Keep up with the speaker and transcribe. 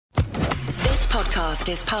podcast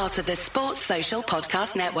is part of the Sports Social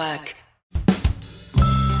Podcast Network.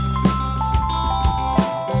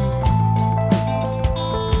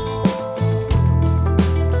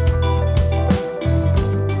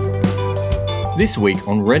 This week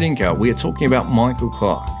on Red Inker, we are talking about Michael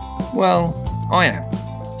Clarke. Well, I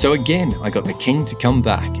am. So again, I got the king to come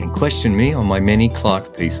back and question me on my many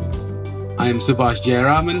Clarke pieces. I am Subhash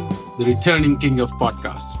Jayaraman, the returning king of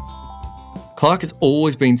podcasts. Clarke has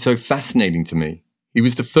always been so fascinating to me. He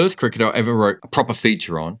was the first cricketer I ever wrote a proper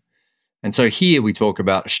feature on. And so here we talk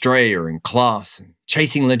about Australia and class and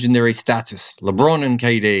chasing legendary status, LeBron and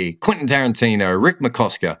KD, Quentin Tarantino, Rick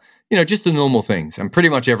McCosker, just the normal things and pretty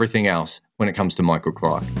much everything else when it comes to Michael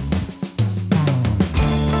Clarke.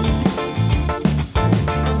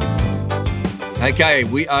 Okay,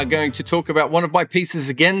 we are going to talk about one of my pieces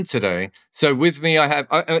again today. So with me I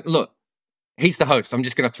have, look, he's the host. I'm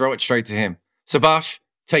just going to throw it straight to him. Subhash,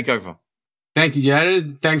 take over. Thank you,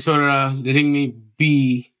 Jared. Thanks for letting me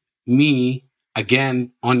be me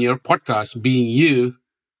again on your podcast, being you.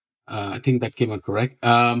 I think that came out correct.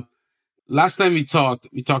 Last time we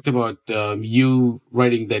talked about you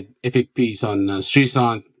writing that epic piece on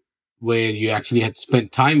Sreesanth, where you actually had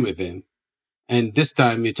spent time with him. And this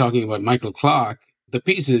time we're talking about Michael Clarke. The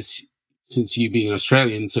pieces, since you being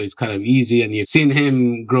Australian, so it's kind of easy, and you've seen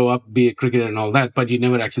him grow up, be a cricketer and all that, but you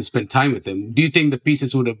never actually spent time with him. Do you think the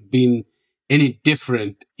pieces would have been any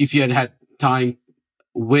different if you had had time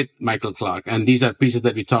with Michael Clarke? And these are pieces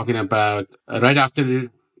that we're talking about right after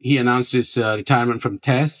he announced his retirement from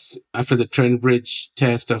tests, after the Trent Bridge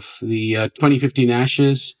test of the 2015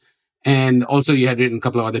 Ashes. And also you had written a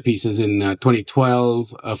couple of other pieces in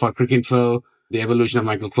 2012 for Cricinfo, the evolution of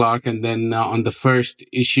Michael Clarke. And then on the first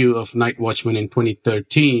issue of Night Watchman in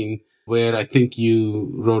 2013, where I think you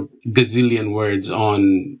wrote gazillion words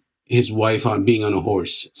on his wife on being on a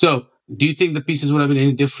horse. So do you think the pieces would have been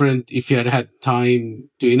any different if you had had time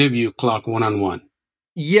to interview Clarke one-on-one?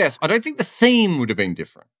 Yes, I don't think the theme would have been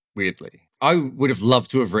different, weirdly. I would have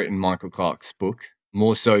loved to have written Michael Clarke's book,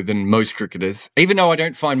 more so than most cricketers. Even though I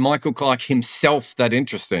don't find Michael Clarke himself that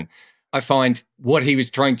interesting, I find what he was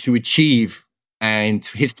trying to achieve and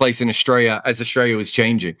his place in Australia as Australia was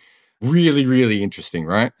changing really, really interesting,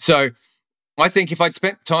 right? So I think if I'd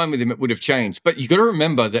spent time with him, it would have changed. But you got to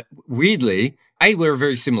remember that, weirdly, we're a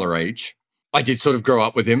very similar age. I did sort of grow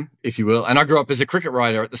up with him, if you will. And I grew up as a cricket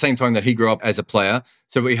writer at the same time that he grew up as a player.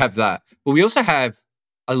 So we have that. But we also have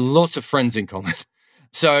a lot of friends in common.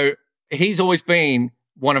 So he's always been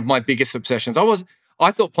one of my biggest obsessions.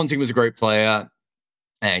 I thought Ponting was a great player.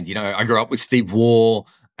 And, I grew up with Steve Waugh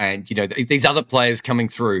and, these other players coming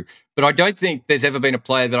through. But I don't think there's ever been a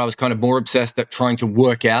player that I was kind of more obsessed at trying to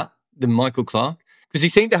work out than Michael Clarke. Because he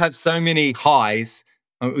seemed to have so many highs.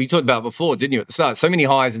 We talked about it before, didn't you, at the start? So many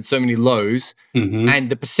highs and so many lows. Mm-hmm. And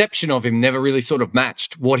the perception of him never really sort of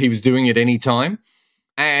matched what he was doing at any time.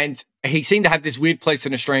 And he seemed to have this weird place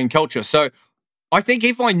in Australian culture. So I think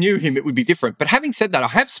if I knew him, it would be different. But having said that, I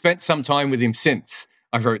have spent some time with him since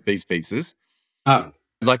I wrote these pieces. Oh.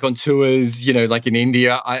 Like on tours, like in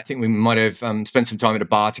India. I think we might have spent some time at a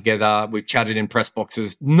bar together. We've chatted in press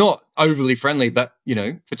boxes, not overly friendly, but,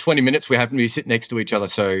 for 20 minutes, we happened to be sitting next to each other.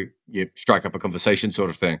 So you strike up a conversation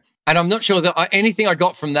sort of thing. And I'm not sure that anything I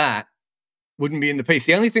got from that wouldn't be in the piece.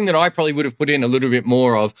 The only thing that I probably would have put in a little bit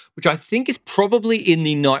more of, which I think is probably in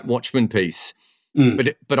the Night Watchman piece,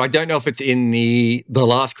 but I don't know if it's in the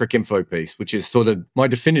last Cricinfo piece, which is sort of my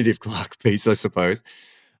definitive Clarke piece, I suppose.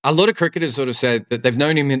 A lot of cricketers sort of said that they've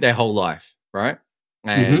known him their whole life, right?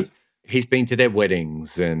 And he's been to their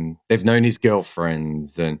weddings and they've known his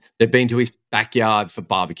girlfriends and they've been to his backyard for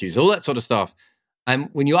barbecues, all that sort of stuff. And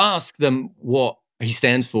when you ask them what he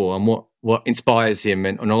stands for and what inspires him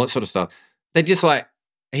and all that sort of stuff, they're just like,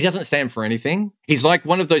 he doesn't stand for anything. He's like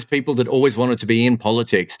one of those people that always wanted to be in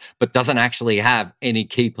politics but doesn't actually have any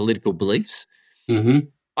key political beliefs. Mm-hmm.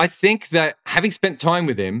 I think that having spent time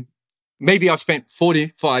with him, maybe I've spent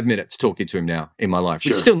 45 minutes talking to him now in my life,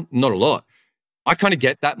 which is still not a lot. I kind of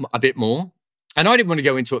get that a bit more. And I didn't want to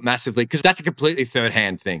go into it massively because that's a completely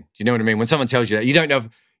third-hand thing. Do you know what I mean? When someone tells you that, you don't know if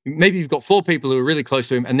maybe you've got 4 people who are really close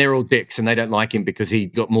to him and they're all dicks and they don't like him because he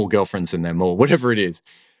got more girlfriends than them or whatever it is.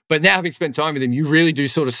 But now having spent time with him, you really do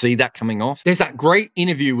sort of see that coming off. There's that great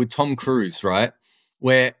interview with Tom Cruise, right?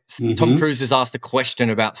 Where Tom Cruise is asked a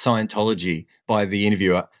question about Scientology by the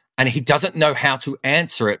interviewer. And he doesn't know how to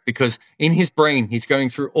answer it because in his brain, he's going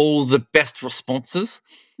through all the best responses.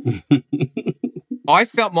 I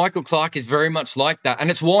felt Michael Clarke is very much like that.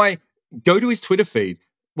 And it's why, go to his Twitter feed.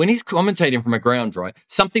 When he's commentating from a ground, right,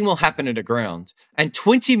 something will happen at a ground. And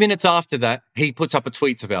 20 minutes after that, he puts up a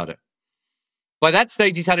tweet about it. by that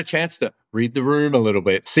stage, he's had a chance to read the room a little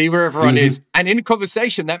bit, see where everyone is. And in a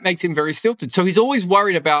conversation, that makes him very stilted. So he's always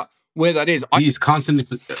worried about where that is. He's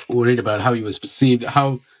constantly worried about how he was perceived,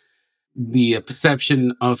 how the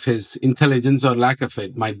perception of his intelligence or lack of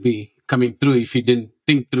it might be coming through if he didn't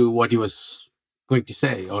think through what he was going to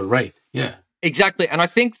say or write. Yeah. Exactly. And I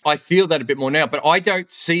think I feel that a bit more now, but I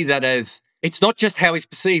don't see that as, it's not just how he's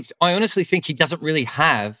perceived. I honestly think he doesn't really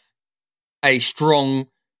have a strong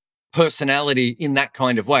personality in that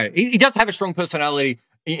kind of way. He does have a strong personality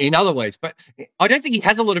in other ways, but I don't think he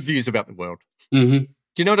has a lot of views about the world. Mm-hmm. Do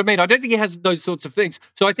you know what I mean? I don't think he has those sorts of things.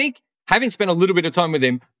 So I think having spent a little bit of time with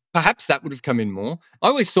him, perhaps that would have come in more. I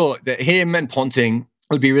always thought that him and Ponting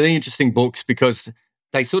would be really interesting books because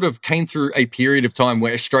they sort of came through a period of time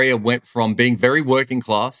where Australia went from being very working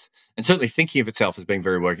class and certainly thinking of itself as being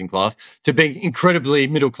very working class to being incredibly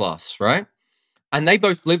middle class, right? And they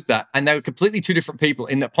both lived that, and they were completely two different people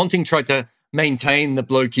in that Ponting tried to maintain the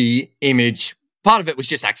blokey image. Part of it was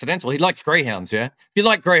just accidental. He likes greyhounds, yeah? If you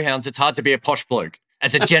like greyhounds, it's hard to be a posh bloke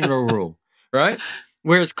as a general rule, right?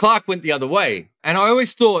 Whereas Clarke went the other way. And I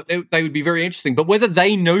always thought they would be very interesting, but whether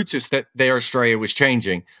they noticed that their Australia was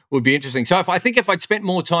changing would be interesting. So I think if I'd spent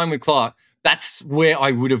more time with Clarke, that's where I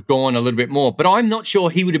would have gone a little bit more. But I'm not sure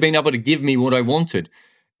he would have been able to give me what I wanted.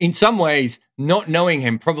 In some ways, not knowing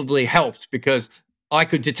him probably helped because I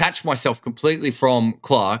could detach myself completely from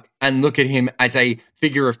Clarke and look at him as a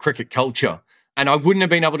figure of cricket culture. And I wouldn't have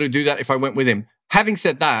been able to do that if I went with him. Having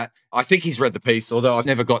said that, I think he's read the piece, although I've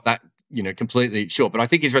never got that, completely sure. But I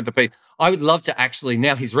think he's read the piece. I would love to actually,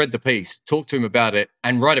 now he's read the piece, talk to him about it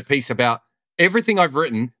and write a piece about everything I've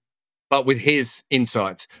written, but with his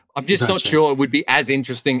insights. I'm just not sure it would be as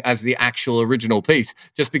interesting as the actual original piece,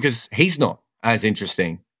 just because he's not as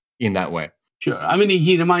interesting in that way. Sure. I mean,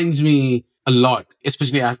 he reminds me a lot,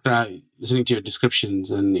 especially after listening to your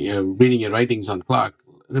descriptions and reading your writings on Clarke.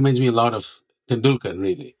 It reminds me a lot of Tendulkar,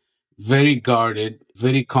 really. Very guarded,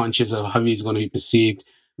 very conscious of how he's going to be perceived,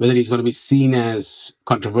 whether he's going to be seen as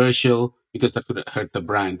controversial, because that could hurt the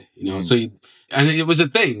brand, So, and it was a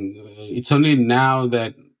thing. It's only now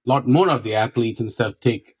that a lot more of the athletes and stuff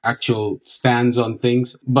take actual stands on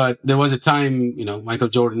things. But there was a time, Michael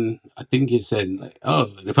Jordan, I think he said,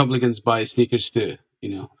 Republicans buy sneakers too,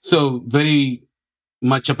 So very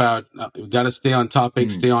much about, we got to stay on topic,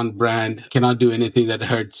 stay on brand, cannot do anything that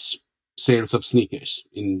hurts sales of sneakers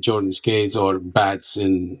in Jordan's case, or bats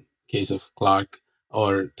in case of Clarke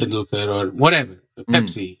or Tendulkar or whatever,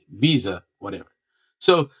 Pepsi, Visa, whatever.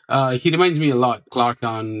 So he reminds me a lot. Clarke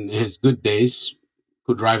on his good days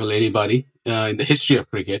could rival anybody in the history of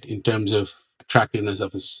cricket in terms of attractiveness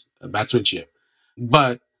of his batsmanship.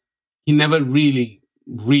 But he never really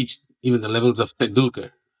reached even the levels of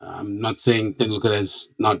Tendulkar. I'm not saying Tendulkar is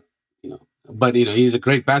not, but, he's a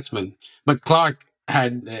great batsman. But Clarke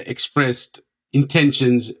had expressed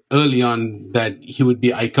intentions early on that he would be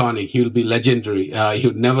iconic, he would be legendary, he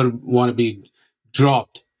would never want to be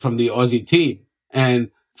dropped from the Aussie team. And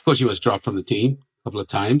of course, he was dropped from the team a couple of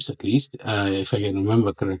times, at least, if I can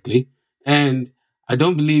remember correctly. And I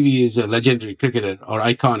don't believe he is a legendary cricketer or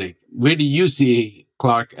iconic. Where do you see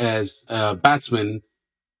Clarke as a batsman?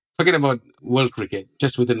 Forget about world cricket,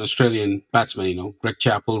 just with an Australian batsman, Greg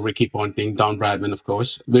Chappell, Ricky Ponting, Don Bradman, of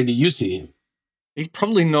course. Where do you see him? He's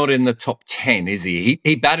probably not in the top 10, is he?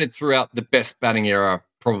 He batted throughout the best batting era,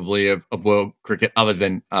 probably, of world cricket, other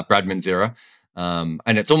than Bradman's era. And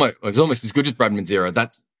it was almost as good as Bradman's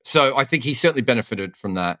era. So I think he certainly benefited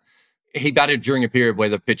from that. He batted during a period where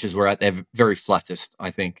the pitches were at their very flattest,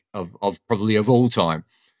 I think, of probably of all time.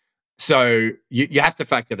 So you have to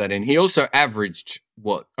factor that in. He also averaged,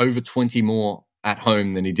 over 20 more at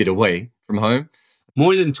home than he did away from home?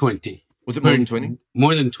 More than 20. Was it more than 20?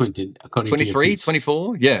 More than 20, according 23,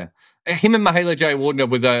 24? Yeah. Him and Mahela Jayawardene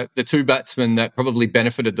were the two batsmen that probably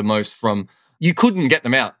benefited the most from, you couldn't get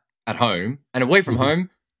them out at home, and away from home,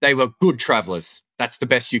 they were good travellers. That's the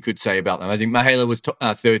best you could say about them. I think Mahela was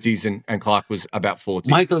 30s and Clarke was about 40.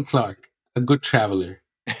 Michael Clarke, a good traveller.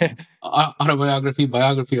 Autobiography,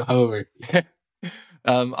 biography, however.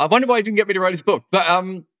 I wonder why he didn't get me to write his book. But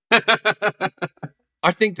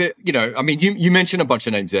I think that, you mentioned a bunch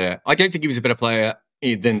of names there. I don't think he was a better player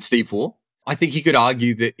than Steve Waugh. I think you could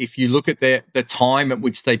argue that if you look at the time at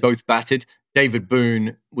which they both batted, David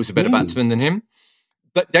Boon was a better batsman than him.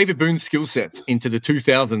 But David Boon's skill sets into the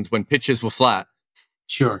 2000s when pitches were flat,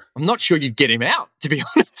 sure, I'm not sure you'd get him out, to be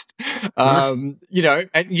honest.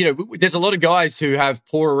 There's a lot of guys who have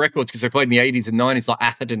poorer records because they played in the 80s and 90s, like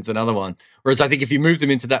Atherton's another one. Whereas I think if you move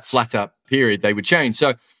them into that flatter period, they would change.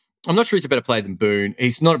 So I'm not sure he's a better player than Boon.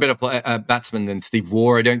 He's not a better batsman than Steve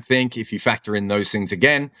Waugh, I don't think, if you factor in those things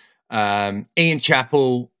again. Ian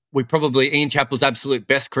Chappell, Ian Chappell's absolute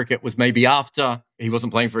best cricket was maybe after he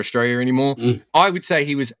wasn't playing for Australia anymore. I would say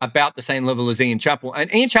he was about the same level as Ian Chappell.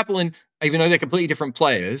 And Ian Chappell, even though they're completely different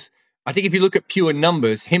players, I think if you look at pure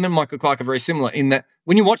numbers, him and Michael Clarke are very similar in that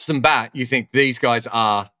when you watch them bat, you think these guys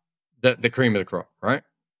are the cream of the crop, right?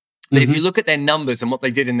 But if you look at their numbers and what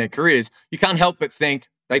they did in their careers, you can't help but think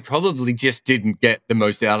they probably just didn't get the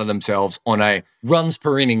most out of themselves on a runs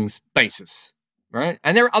per innings basis, right?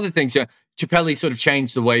 And there are other things. Chappelli sort of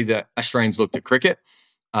changed the way that Australians looked at cricket.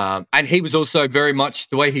 And he was also very much,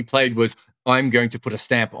 the way he played was, I'm going to put a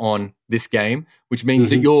stamp on this game, which means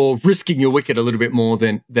that you're risking your wicket a little bit more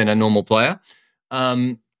than a normal player.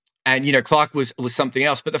 And, Clarke was something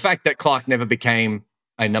else. But the fact that Clarke never became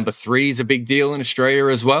a number 3 is a big deal in Australia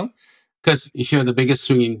as well. Because if you're the biggest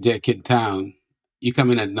swinging deck in town, you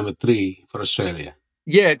come in at number 3 for Australia.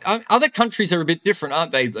 Yeah, other countries are a bit different,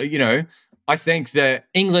 aren't they? I think that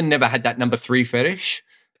England never had that number 3 fetish.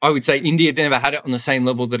 I would say India never had it on the same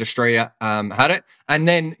level that Australia had it. And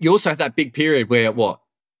then you also have that big period where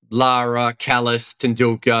Lara, Kallis,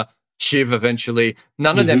 Tendulkar, Shiv eventually,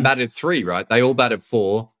 none of them batted 3, right? They all batted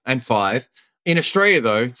 4 and 5. In Australia,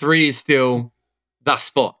 though, 3 is still the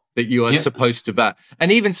spot that you are supposed to bat.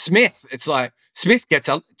 And even Smith, it's like Smith gets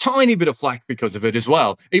a tiny bit of flack because of it as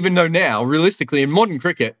well, even though now, realistically, in modern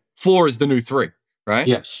cricket, 4 is the new 3, right?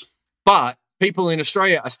 Yes. But people in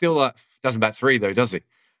Australia are still like, doesn't bat 3 though, does he?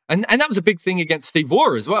 And that was a big thing against Steve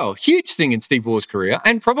Waugh as well. Huge thing in Steve Waugh's career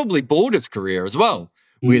and probably Border's career as well,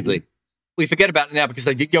 weirdly. We forget about it now because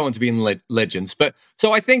they did go on to be in legends. But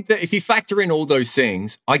so I think that if you factor in all those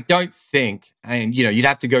things, I don't think, and you'd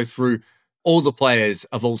have to go through all the players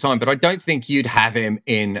of all time, but I don't think you'd have him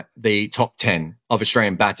in the top 10 of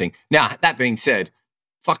Australian batting. Now, that being said,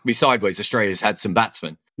 fuck me sideways, Australia's had some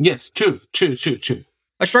batsmen. Yes, true.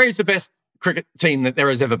 Australia's the best cricket team that there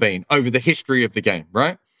has ever been over the history of the game,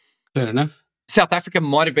 right? Fair enough. South Africa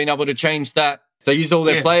might have been able to change that. They used all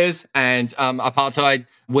their players, and apartheid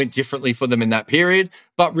went differently for them in that period.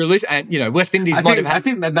 But really, and West Indies might have had. I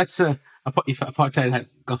think that's if apartheid had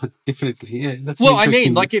gone differently. Yeah, that's well. I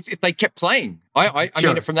mean, like if they kept playing, I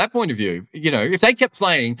mean it from that point of view. If they kept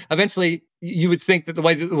playing, eventually you would think that the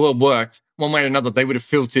way that the world worked, one way or another, they would have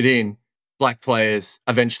filtered in black players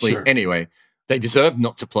eventually. Anyway, they deserved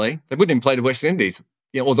not to play. They wouldn't even play the West Indies.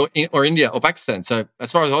 Or India or Pakistan. So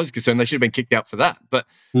as far as I was concerned, they should have been kicked out for that. But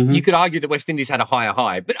you could argue that West Indies had a higher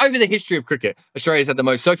high. But over the history of cricket, Australia's had the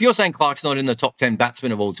most. So if you're saying Clarke's not in the top 10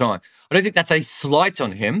 batsmen of all time, I don't think that's a slight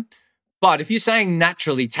on him. But if you're saying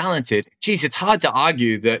naturally talented, geez, it's hard to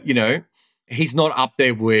argue that, he's not up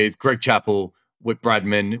there with Greg Chappell, with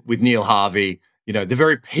Bradman, with Neil Harvey, the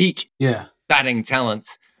very peak batting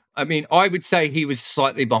talents. I mean, I would say he was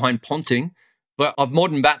slightly behind Ponting. But of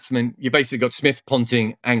modern batsmen, you basically got Smith,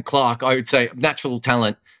 Ponting, and Clarke. I would say natural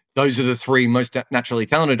talent, those are the 3 most naturally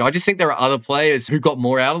talented. I just think there are other players who got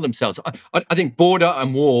more out of themselves. I think Border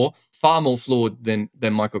and Waugh far more flawed than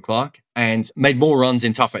Michael Clarke and made more runs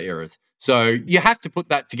in tougher eras. So you have to put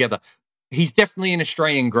that together. He's definitely an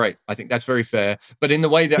Australian great. I think that's very fair. But in the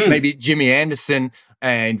way that maybe Jimmy Anderson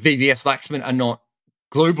and VVS Laxman are not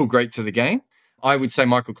global greats of the game, I would say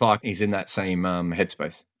Michael Clarke is in that same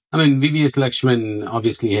headspace. I mean, VVS Lakshman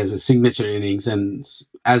obviously has a signature innings, and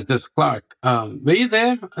as does Clarke. Were you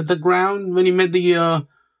there at the ground when he made the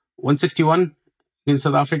 161 in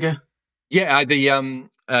South Africa? Yeah, the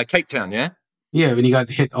Cape Town, yeah? Yeah, when he got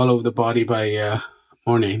hit all over the body by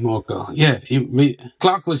Morne Morkel. Yeah,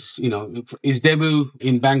 Clarke was, his debut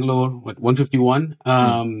in Bangalore, 151.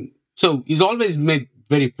 So he's always made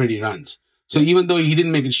very pretty runs. So even though he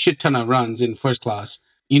didn't make a shit ton of runs in first class,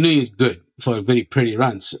 you knew he was good for very pretty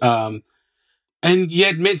runs. And he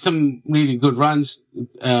had made some really good runs,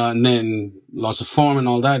 and then loss of form and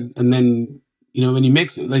all that. And then, when he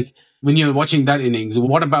makes it, when you're watching that innings,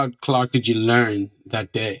 what about Clarke did you learn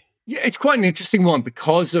that day? Yeah, it's quite an interesting one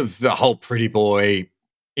because of the whole pretty boy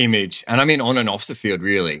image. And I mean, on and off the field,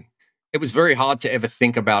 really. It was very hard to ever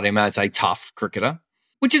think about him as a tough cricketer,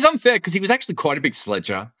 which is unfair because he was actually quite a big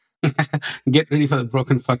sledger. Get ready for the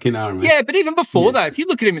broken fucking arm. Man. Yeah, but even before that, if you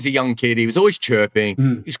look at him as a young kid, he was always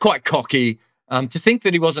chirping. He's quite cocky. To think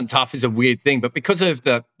that he wasn't tough is a weird thing, but because of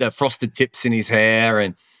the frosted tips in his hair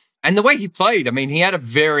and the way he played, I mean, he had a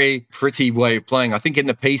very pretty way of playing. I think in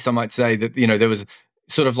the piece, I might say that, there was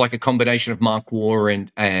sort of like a combination of Mark Waugh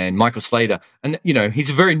and Michael Slater. And,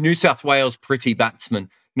 he's a very New South Wales pretty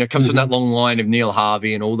batsman, comes from that long line of Neil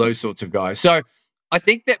Harvey and all those sorts of guys. So I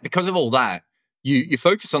think that because of all that, you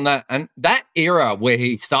focus on that. And that era where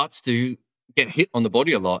he starts to get hit on the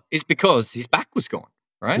body a lot is because his back was gone,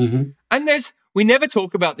 right? And we never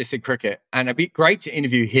talk about this in cricket, and it'd be great to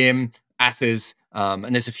interview him, Athers,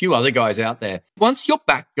 and there's a few other guys out there. Once your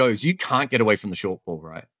back goes, you can't get away from the short ball,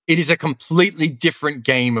 right? It is a completely different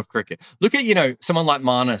game of cricket. Look at, someone like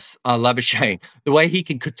Marnus Labuschagne, the way he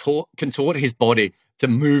can contort his body to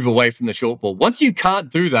move away from the short ball. Once you can't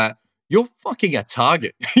do that, you're fucking a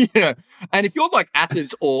target. And if you're like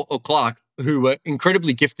Athers or Clark, who are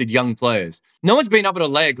incredibly gifted young players, no one's been able to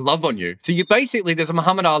lay a glove on you. So there's a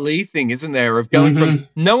Muhammad Ali thing, isn't there, of going from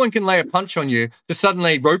no one can lay a punch on you to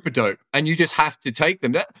suddenly rope-a-dope, and you just have to take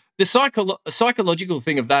them. The psychological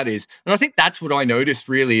thing of that is, and I think that's what I noticed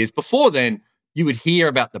really, is before then, you would hear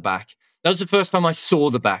about the back. That was the first time I saw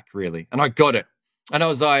the back, really, and I got it. And I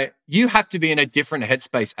was like, you have to be in a different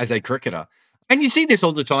headspace as a cricketer. And you see this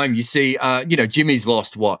all the time. You see, Jimmy's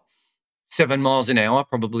lost, 7 miles an hour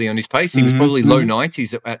probably on his pace. He was probably low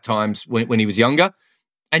 90s at times when he was younger.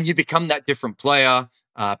 And you become that different player.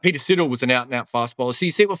 Peter Siddle was an out-and-out fast bowler. So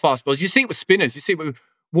you see it with fast bowlers. You see it with spinners. You see it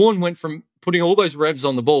Warne went from putting all those revs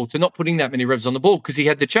on the ball to not putting that many revs on the ball because he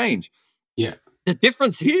had to change. Yeah. The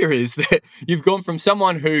difference here is that you've gone from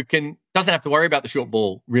someone who doesn't have to worry about the short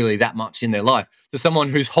ball really that much in their life to someone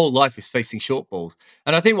whose whole life is facing short balls.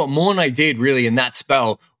 And I think what Morne did really in that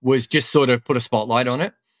spell was just sort of put a spotlight on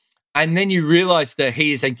it. And then you realize that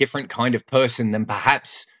he is a different kind of person than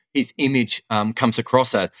perhaps his image comes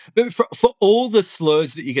across as. But for all the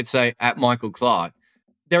slurs that you could say at Michael Clarke,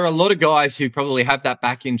 there are a lot of guys who probably have that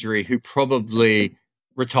back injury who probably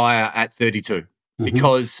retire at 32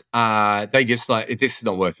 because they just this is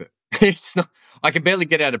not worth it. It's not. I can barely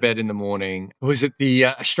get out of bed in the morning. Was it the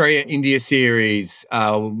Australia-India series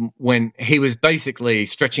when he was basically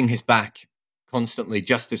stretching his back constantly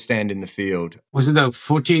just to stand in the field? Was it the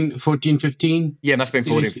 14, 15? Yeah, it must have been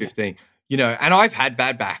 14, 15. And I've had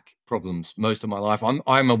bad back problems most of my life.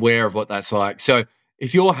 I'm aware of what that's like. So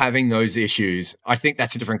if you're having those issues, I think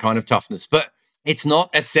that's a different kind of toughness. But it's not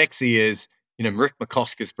as sexy as, Rick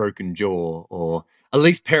McCosker's broken jaw or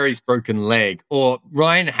Elise Perry's broken leg or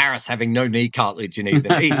Ryan Harris having no knee cartilage in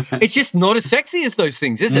either knee. It's just not as sexy as those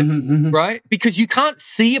things, is it? Right? Because you can't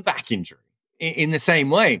see a back injury in the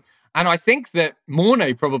same way. And I think that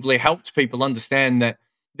Morne probably helped people understand that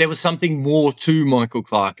there was something more to Michael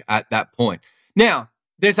Clarke at that point. Now,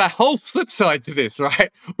 there's a whole flip side to this,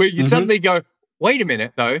 right? Where you suddenly go, wait a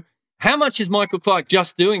minute, though. How much is Michael Clarke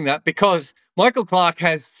just doing that? Because Michael Clarke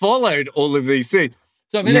has followed all of these things.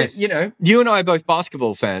 So I'm gonna, you and I are both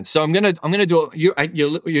basketball fans. So I'm gonna do.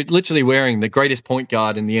 You're literally wearing the greatest point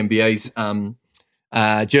guard in the NBA's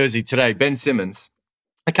jersey today, Ben Simmons.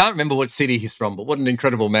 I can't remember what city he's from, but what an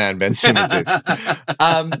incredible man Ben Simmons is.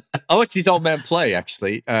 I watched his old man play,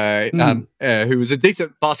 actually, who was a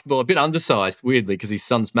decent basketball, a bit undersized, weirdly, because his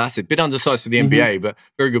son's massive, bit undersized for the NBA, but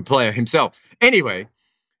very good player himself. Anyway,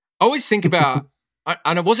 I always think about, and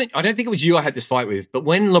I don't think it was you I had this fight with, but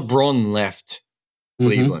when LeBron left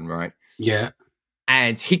Cleveland, right? Yeah.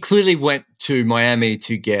 And he clearly went to Miami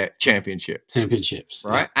to get championships.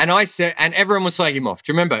 Right? Yeah. And everyone was slagging him off.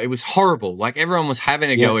 Do you remember? It was horrible. Like everyone was having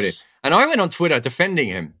a go at it. And I went on Twitter defending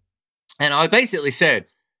him. And I basically said,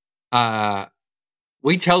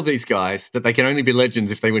 we tell these guys that they can only be legends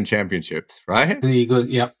if they win championships, right? And he goes,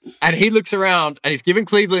 yep. And he looks around and he's giving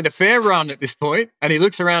Cleveland a fair run at this point. And he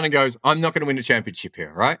looks around and goes, I'm not going to win a championship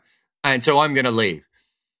here, right? And so I'm going to leave.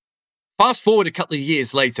 Fast forward a couple of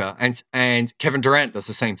years later, and Kevin Durant does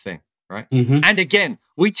the same thing, right? And again,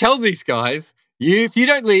 we tell these guys, if you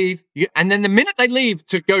don't leave, and then the minute they leave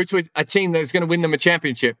to go to a team that's going to win them a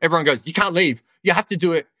championship, everyone goes, you can't leave. You have to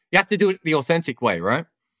do it. You have to do it the authentic way, right?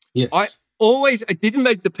 Yes. I didn't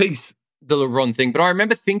make the piece, the LeBron thing, but I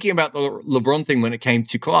remember thinking about the LeBron thing when it came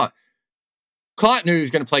to Clarke. Clarke knew he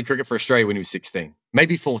was going to play cricket for Australia when he was 16,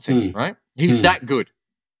 maybe 14, right? He was that good.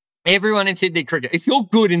 Everyone in Sydney cricket, if you're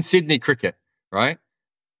good in Sydney cricket, right?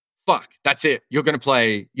 Fuck, that's it. You're going to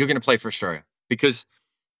play for Australia because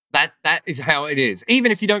that is how it is.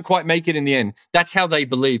 Even if you don't quite make it in the end, that's how they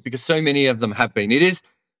believe because so many of them have been. It is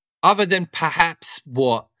other than perhaps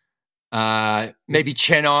maybe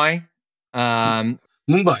Chennai, Mumbai.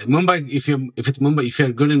 If it's Mumbai, if you're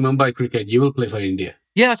good in Mumbai cricket, you will play for India.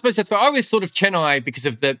 Yeah, I suppose that's right. I always thought of Chennai because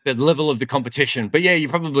of the level of the competition. But yeah, you're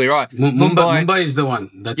probably right. Mumbai is the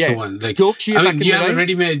one. That's the one. Like Yorkshire. You have a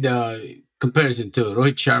ready-made comparison to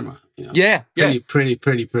Rohit Sharma. Yeah.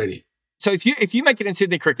 Pretty. So if you make it in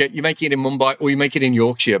Sydney cricket, you make it in Mumbai or you make it in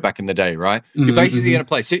Yorkshire back in the day, right? You're basically going to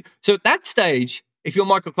play. So at that stage, if you're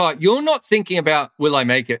Michael Clarke, you're not thinking about will I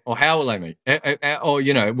make it or how will I make it or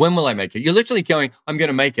when will I make it. You're literally going, I'm going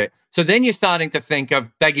to make it. So then you're starting to think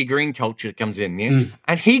of baggy green culture comes in. Yeah?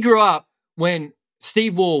 And he grew up when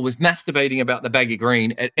Steve Waugh was masturbating about the baggy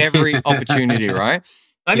green at every opportunity, right?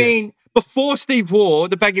 I mean, before Steve Waugh,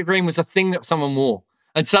 the baggy green was a thing that someone wore.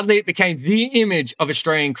 And suddenly it became the image of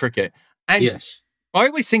Australian cricket. And I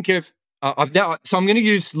always think of, so I'm going to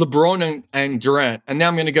use LeBron and Durant, and now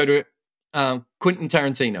I'm going to go to Quentin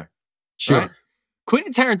Tarantino. Sure. Right?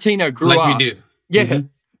 Quentin Tarantino grew up. Like you do. Yeah. Mm-hmm.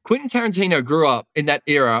 Quentin Tarantino grew up in that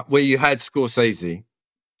era where you had Scorsese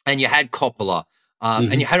and you had Coppola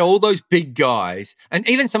and you had all those big guys, and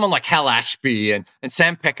even someone like Hal Ashby and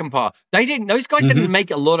Sam Peckinpah. Those guys didn't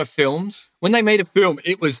make a lot of films. When they made a film,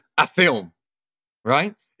 it was a film.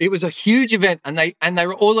 Right? It was a huge event, and they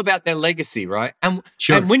were all about their legacy, right? And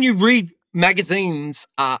when you read magazines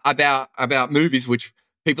about movies, which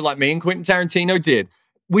people like me and Quentin Tarantino did,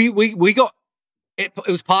 we got it.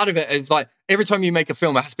 It was part of it. It's like every time you make a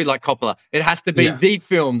film, it has to be like Coppola. It has to be the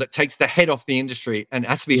film that takes the head off the industry, and it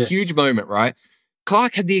has to be a huge moment, right?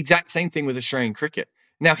 Clarke had the exact same thing with Australian cricket.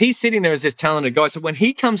 Now he's sitting there as this talented guy, so when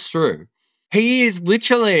he comes through, he is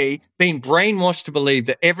literally being brainwashed to believe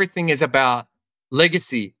that everything is about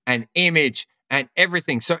legacy and image and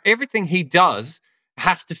everything. So everything he does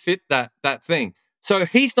has to fit that thing. So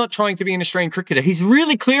he's not trying to be an Australian cricketer. He's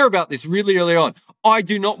really clear about this really early on. I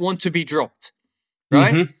do not want to be dropped,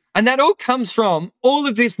 right? And that all comes from all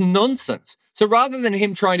of this nonsense. So rather than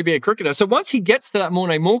him trying to be a cricketer, so once he gets to that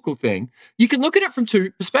Morne Morkel thing, you can look at it from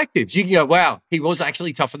two perspectives. You can go, wow, he was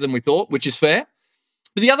actually tougher than we thought, which is fair.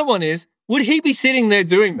 But the other one is, would he be sitting there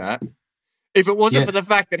doing that if it wasn't for the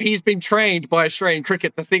fact that he's been trained by Australian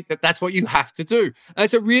cricket to think that that's what you have to do? And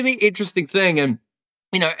it's a really interesting thing. And,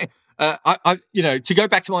 to go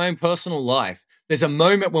back to my own personal life, there's a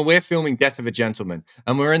moment when we're filming Death of a Gentleman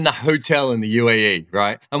and we're in the hotel in the UAE,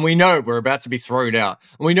 right? And we know we're about to be thrown out.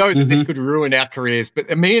 And we know that this could ruin our careers.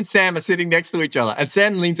 But me and Sam are sitting next to each other. And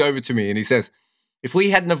Sam leans over to me and he says, if we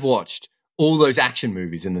hadn't have watched all those action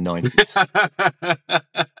movies in the 90s,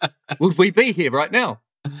 would we be here right now?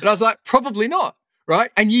 And I was like, probably not,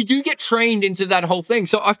 right? And you do get trained into that whole thing.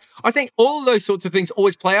 So I think all of those sorts of things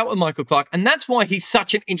always play out with Michael Clarke. And that's why he's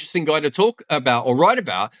such an interesting guy to talk about or write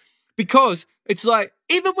about, because it's like,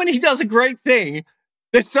 even when he does a great thing,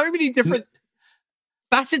 there's so many different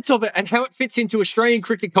facets of it and how it fits into Australian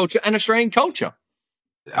cricket culture and Australian culture.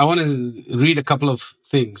 I want to read a couple of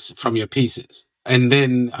things from your pieces. And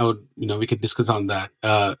then we could discuss on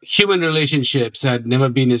that. Human relationships had never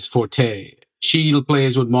been his forte. Shield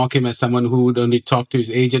players would mock him as someone who would only talk to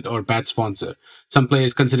his agent or bat sponsor. Some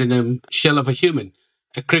players considered him shell of a human,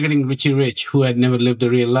 a cricketing Richie Rich who had never lived a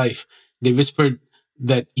real life. They whispered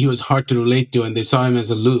that he was hard to relate to and they saw him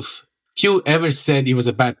as aloof. Few ever said he was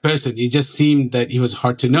a bad person. It just seemed that he was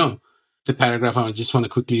hard to know. The paragraph I just want to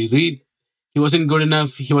quickly read. He wasn't good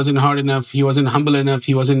enough. He wasn't hard enough. He wasn't humble enough.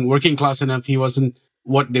 He wasn't working class enough. He wasn't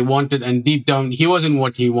what they wanted. And deep down, he wasn't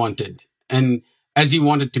what he wanted. And as he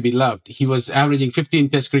wanted to be loved, he was averaging 15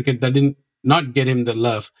 test cricket that did not get him the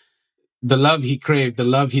love he craved, the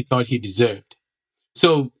love he thought he deserved.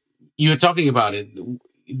 So you were talking about it,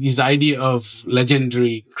 this idea of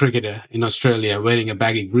legendary cricketer in Australia wearing a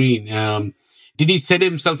baggy green. Did he set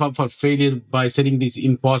himself up for failure by setting these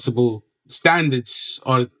impossible standards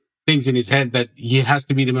or things in his head that he has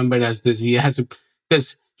to be remembered as this? He has to,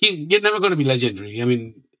 because you're never going to be legendary. I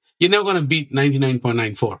mean, you're never going to beat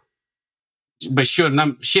 99.94. By sheer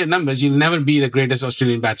numbers, you'll never be the greatest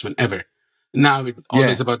Australian batsman ever. Now it's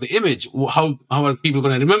always about the image. How are people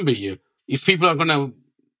going to remember you? If people are going to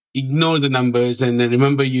ignore the numbers and then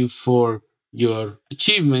remember you for your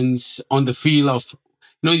achievements on the field of,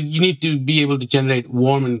 you need to be able to generate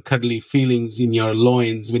warm and cuddly feelings in your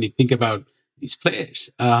loins when you think about these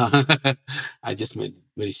players. I just made it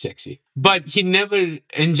very sexy. But he never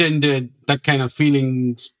engendered that kind of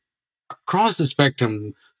feelings across the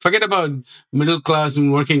spectrum. Forget about middle class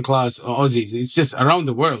and working class Aussies. It's just around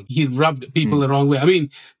the world. He rubbed people the wrong way. I mean,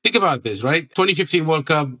 think about this, right? 2015 World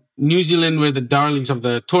Cup, New Zealand were the darlings of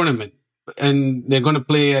the tournament and they're going to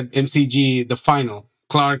play at MCG, the final.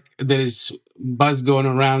 Clarke, there is buzz going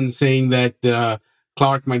around saying that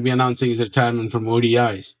Clarke might be announcing his retirement from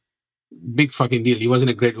ODIs. Big fucking deal. He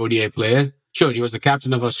wasn't a great ODI player. Sure, he was the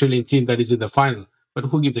captain of Australian team that is in the final, but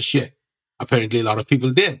who gives a shit? Apparently, a lot of people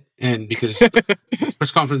did. And because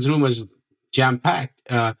press conference room was jam-packed.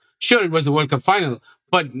 Sure, it was the World Cup final,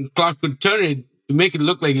 but Clarke could turn it to make it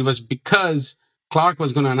look like it was because Clarke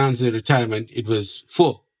was going to announce the retirement. It was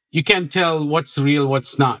full. You can't tell what's real,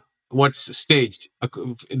 what's not, what's staged,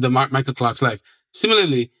 the Michael Clarke's life.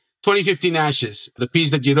 Similarly, 2015 Ashes, the piece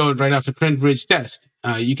that you wrote right after Trent Bridge test,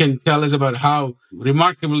 you can tell us about how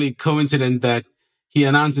remarkably coincident that he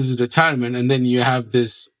announces his retirement and then you have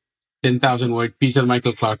this 10,000 word piece on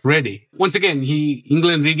Michael Clark ready. Once again,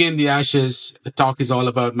 England regained the Ashes. The talk is all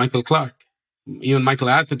about Michael Clark. Even Michael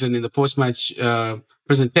Atherton in the post-match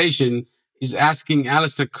presentation is asking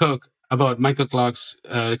Alistair Cook about Michael Clark's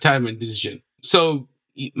retirement decision. So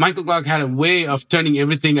Michael Clark had a way of turning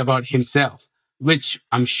everything about himself, which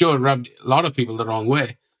I'm sure rubbed a lot of people the wrong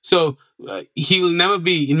way. So he will never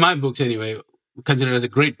be, in my books anyway, considered as a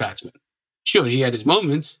great batsman. Sure, he had his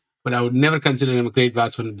moments, but I would never consider him a great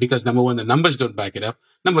batsman because, number one, the numbers don't back it up.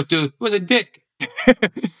 Number two, he was a dick.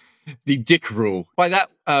 The dick rule. By that,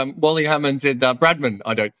 Wally Hammond and Bradman,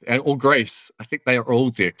 or Grace, I think they are all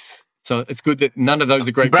dicks. So it's good that none of those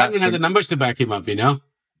are great batsmen. Bradman had the numbers to back him up,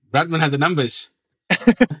 Bradman had the numbers.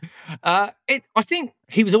 I think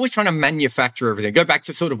he was always trying to manufacture everything. Go back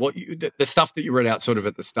to sort of the stuff that you read out sort of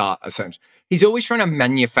at the start, essentially. He's always trying to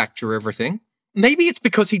manufacture everything. Maybe it's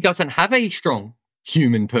because he doesn't have a strong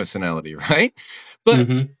human personality, right? But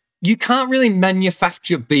you can't really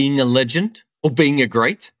manufacture being a legend or being a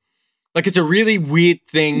great. Like, it's a really weird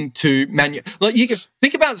thing to like, you can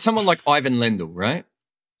think about someone like Ivan Lendl, right?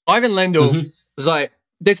 Ivan Lendl was like,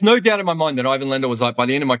 there's no doubt in my mind that Ivan Lendl was like, by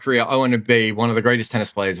the end of my career, I want to be one of the greatest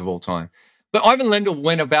tennis players of all time. But Ivan Lendl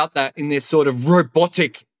went about that in this sort of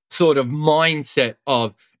robotic sort of mindset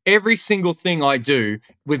of every single thing I do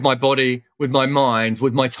with my body, with my mind,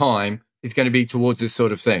 with my time is going to be towards this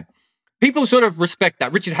sort of thing. People sort of respect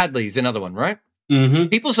that. Richard Hadley is another one, right?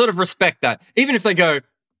 People sort of respect that. Even if they go,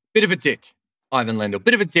 bit of a dick, Ivan Lendl,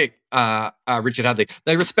 bit of a dick, Richard Hadley.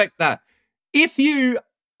 They respect that. If you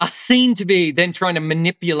are seen to be then trying to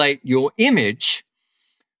manipulate your image,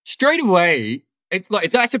 straight away, it's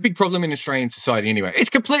like that's a big problem in Australian society anyway. It's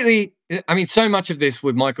completely, I mean, so much of this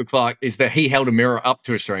with Michael Clark is that he held a mirror up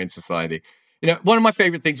to Australian society. One of my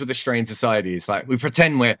favorite things with Australian society is like we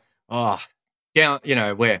pretend we're,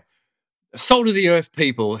 we're salt of the earth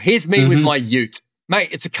people. Here's me with my ute. Mate,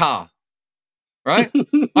 it's a car. Right?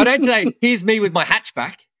 I don't say, here's me with my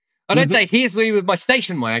hatchback. I don't say, here's me with my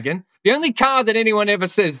station wagon. The only car that anyone ever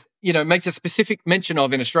says, makes a specific mention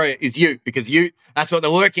of in Australia is ute, because ute, that's what the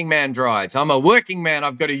working man drives. I'm a working man,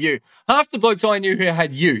 I've got a ute. Half the blokes I knew who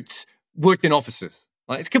had utes worked in offices.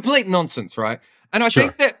 Like, it's complete nonsense, right? And I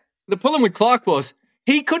think that the problem with Clark was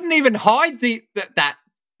he couldn't even hide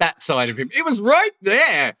that side of him. It was right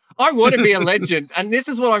there. I want to be a legend, and this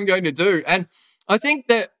is what I'm going to do. And I think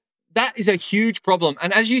that is a huge problem.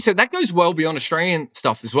 And as you said, that goes well beyond Australian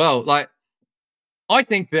stuff as well. Like, I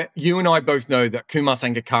think that you and I both know that Kumar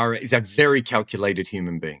Sangakkara is a very calculated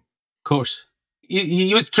human being. Of course.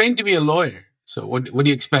 He was trained to be a lawyer. So what do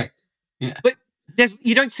you expect? Yeah. But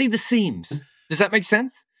you don't see the seams. Does that make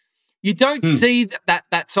sense? You don't see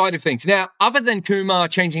that side of things. Now, other than Kumar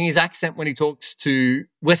changing his accent when he talks to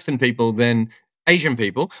Western people than Asian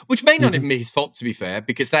people, which may not even be his fault, to be fair,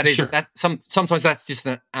 because sometimes that's just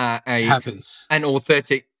an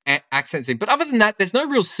authentic accent thing. But other than that, there's no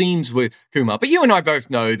real seams with Kumar. But you and I both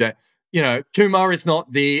know that Kumar is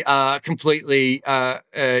not the completely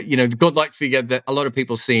the godlike figure that a lot of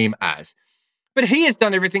people see him as. But he has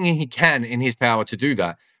done everything he can in his power to do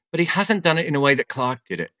that. But he hasn't done it in a way that Clark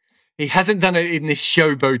did it. He hasn't done it in this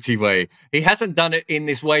showboaty way. He hasn't done it in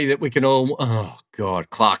this way that we can all, oh God,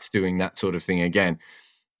 Clark's doing that sort of thing again.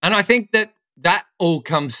 And I think that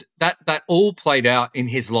all played out in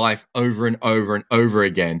his life over and over and over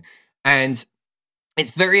again. And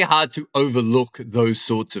it's very hard to overlook those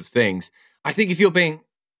sorts of things. I think if you're being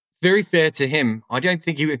very fair to him, I don't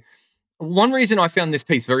think one reason I found this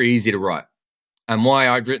piece very easy to write, and why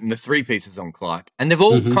I'd written the 3 pieces on Clark. And they've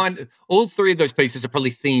all all 3 of those pieces are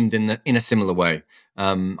probably themed in a similar way.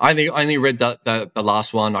 I only read the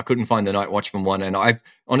last one. I couldn't find the Night Watchman one, and I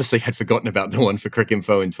honestly had forgotten about the one for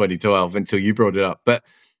Cricinfo in 2012 until you brought it up. But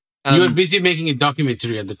you were busy making a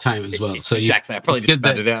documentary at the time as well. So exactly, I probably just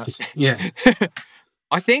spat it out. Yeah.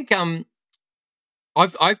 I think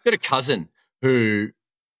I've got a cousin who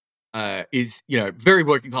is very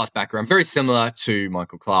working class background, very similar to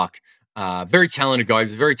Michael Clark. Very talented guy. He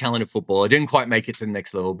was a very talented footballer. Didn't quite make it to the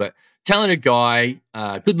next level, but talented guy,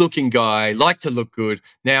 good-looking guy, liked to look good.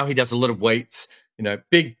 Now he does a lot of weights,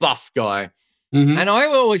 big buff guy. And I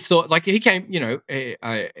always thought, like, he came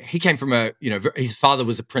from his father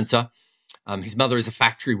was a printer. His mother is a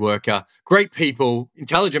factory worker. Great people,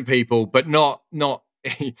 intelligent people, but not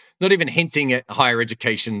even hinting at higher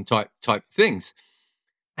education type things.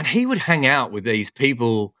 And he would hang out with these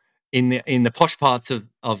people in the posh parts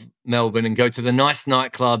of Melbourne and go to the nice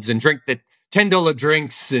nightclubs and drink the $10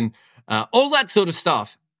 drinks and all that sort of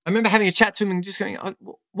stuff. I remember having a chat to him and just going,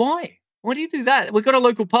 why? Why do you do that? We've got a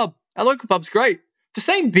local pub. Our local pub's great. It's the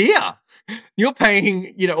same beer. You're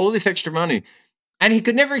paying, all this extra money. And he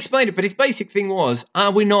could never explain it, but his basic thing was,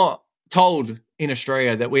 are we not told in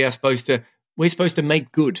Australia that we're supposed to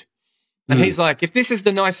make good? And he's like, if this is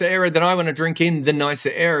the nicer area, then I want to drink in the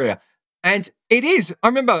nicer area. And it is. I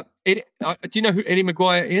remember, do you know who Eddie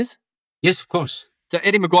Maguire is? Yes, of course. So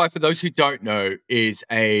Eddie Maguire, for those who don't know, is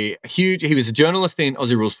he was a journalist in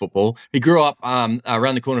Aussie Rules football. He grew up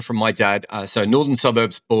around the corner from my dad. So northern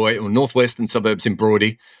suburbs boy, or northwestern suburbs in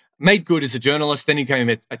Broady. Made good as a journalist. Then he became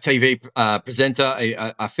a TV presenter,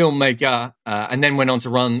 a filmmaker, and then went on to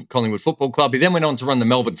run Collingwood Football Club. He then went on to run the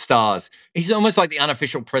Melbourne Stars. He's almost like the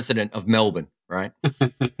unofficial president of Melbourne, right?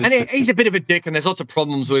 And he's a bit of a dick, and there's lots of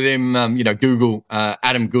problems with him. Google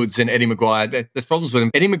Adam Goodes and Eddie Maguire. There's problems with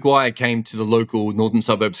him. Eddie Maguire came to the local northern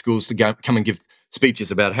suburb schools to come and give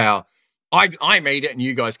speeches about how I made it and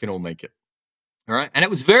you guys can all make it. All right. And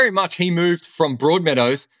it was very much he moved from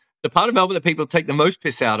Broadmeadows, the part of Melbourne that people take the most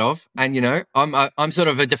piss out of. And, I'm sort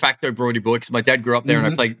of a de facto Broady boy because my dad grew up there and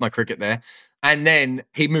I played my cricket there. And then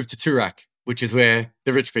he moved to Toorak, which is where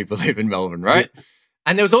the rich people live in Melbourne, right? Yeah.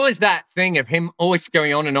 And there was always that thing of him always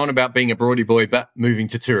going on and on about being a Broady boy, but moving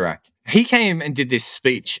to Toorak. He came and did this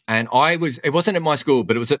speech, and it wasn't at my school,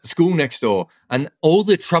 but it was at the school next door, and all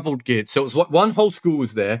the troubled kids. So it was one whole school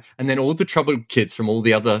was there, and then all the troubled kids from all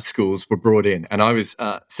the other schools were brought in. And I was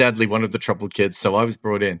sadly one of the troubled kids, so I was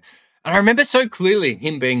brought in. And I remember so clearly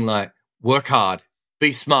him being like, work hard,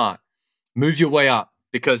 be smart, move your way up,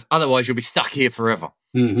 because otherwise you'll be stuck here forever.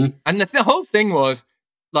 Mm-hmm. And the whole thing was,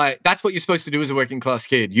 like, that's what you're supposed to do as a working class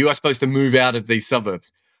kid. You are supposed to move out of these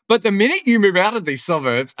suburbs. But the minute you move out of these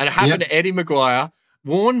suburbs, and it happened to Eddie Maguire,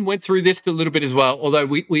 Warren went through this a little bit as well, although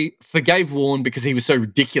we forgave Warren because he was so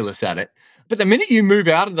ridiculous at it. But the minute you move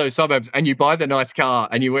out of those suburbs and you buy the nice car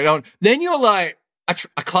and you went on, then you're like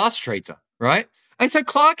a class traitor, right? And so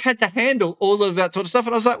Clark had to handle all of that sort of stuff.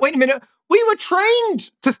 And I was like, wait a minute, we were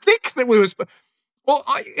trained to think that we were... Well,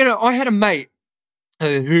 I had a mate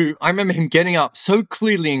who I remember him getting up so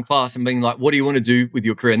clearly in class and being like, what do you want to do with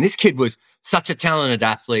your career? And this kid was such a talented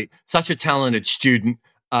athlete, such a talented student,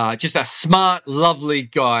 just a smart, lovely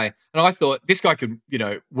guy. And I thought this guy could,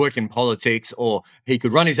 work in politics, or he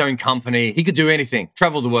could run his own company. He could do anything,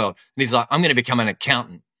 travel the world. And he's like, I'm going to become an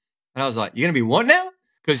accountant. And I was like, you're going to be what now?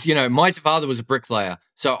 Because, my father was a bricklayer.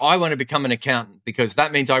 So I want to become an accountant because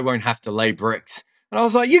that means I won't have to lay bricks. And I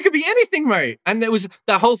was like, you could be anything, mate. And there was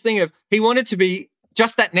that whole thing of he wanted to be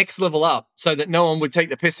just that next level up so that no one would take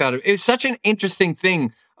the piss out of it. It was such an interesting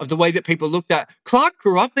thing of the way that people looked at. Clark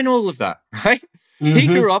grew up in all of that, right? Mm-hmm. He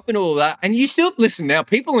grew up in all of that. And you still, listen now,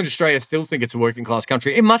 people in Australia still think it's a working class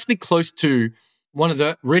country. It must be close to one of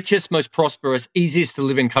the richest, most prosperous, easiest to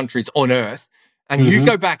live in countries on earth. And you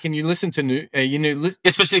go back and you listen to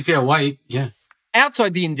especially if you're white,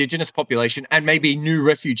 outside the indigenous population and maybe new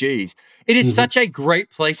refugees. It is such a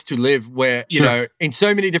great place to live where, in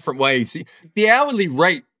so many different ways, the hourly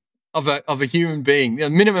rate of a human being, the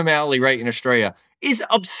minimum hourly rate in Australia is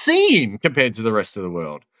obscene compared to the rest of the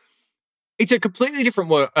world. It's a completely different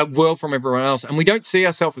world from everyone else. And we don't see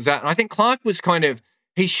ourselves as that. And I think Clark was kind of,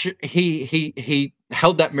 he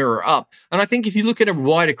held that mirror up. And I think if you look at a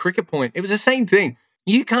wider cricket point, it was the same thing.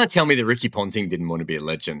 You can't tell me that Ricky Ponting didn't want to be a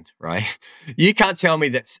legend, right? You can't tell me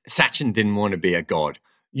that Sachin didn't want to be a god.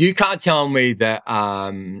 You can't tell me that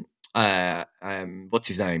what's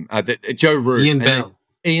his name? That Joe Root, Ian Bell.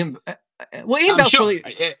 Ian Bell, sure.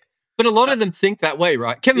 But a lot of them think that way,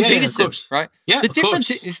 right? Kevin Peterson, right? Yeah, the difference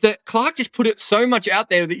is that Clark just put it so much out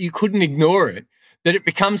there that you couldn't ignore it, that it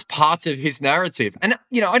becomes part of his narrative. And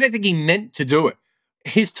I don't think he meant to do it.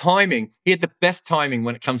 His timing, he had the best timing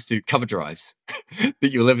when it comes to cover drives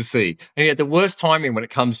that you'll ever see. And he had the worst timing when it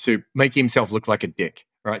comes to making himself look like a dick,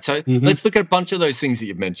 right? So let's look at a bunch of those things that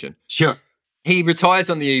you've mentioned. Sure. He retires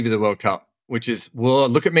on the eve of the World Cup, which is, well,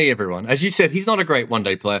 look at me, everyone. As you said, he's not a great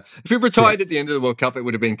one-day player. If he retired at the end of the World Cup, it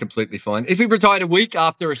would have been completely fine. If he retired a week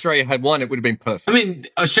after Australia had won, it would have been perfect. I mean,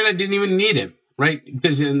 Australia didn't even need him, right?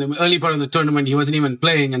 Because in the early part of the tournament, he wasn't even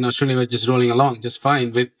playing, and Australia was just rolling along just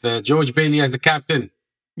fine with George Bailey as the captain.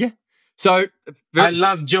 Yeah. So I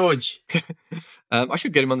love George. I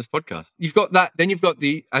should get him on this podcast. You've got that. Then you've got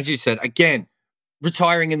as you said, again,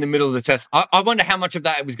 retiring in the middle of the test. I wonder how much of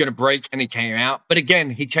that was going to break and he came out. But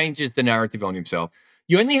again, he changes the narrative on himself.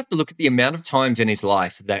 You only have to look at the amount of times in his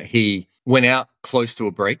life that he went out close to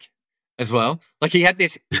a break as well. Like he had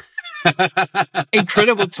this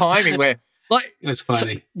incredible timing where, like, it's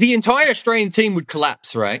funny. So the entire Australian team would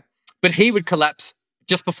collapse, right? But he would collapse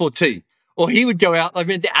just before tea. Or he would go out,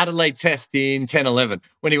 the Adelaide Test in 10-11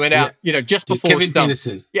 when he went out, just before Kevin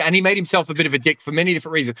Peterson. Yeah, and he made himself a bit of a dick for many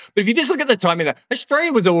different reasons. But if you just look at the timing of that,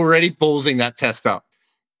 Australia was already ballsing that test up.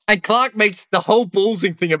 And Clark makes the whole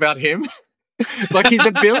ballsing thing about him. Like his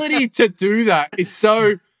ability to do that is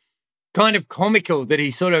so kind of comical that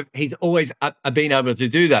he's always been able to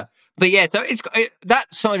do that. But yeah, so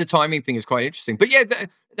that sort of timing thing is quite interesting. But yeah,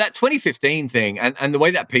 that 2015 thing and the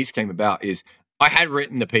way that piece came about is I had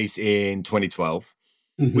written the piece in 2012,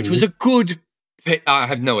 which was a good. I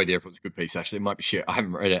have no idea if it was a good piece. Actually, it might be shit. I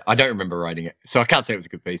haven't read it. I don't remember writing it, so I can't say it was a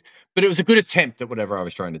good piece. But it was a good attempt at whatever I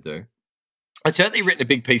was trying to do. I'd certainly written a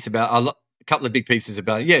big piece about a couple of big pieces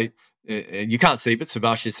about it. Yeah, you can't see, but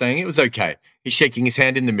Sebastian's saying it was okay. He's shaking his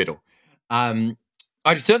hand in the middle.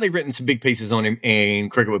 I've certainly written some big pieces on him in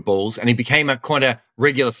Cricket with Balls, and he became quite a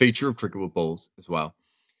regular feature of Cricket with Balls as well.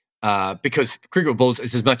 Because Cricket with Balls,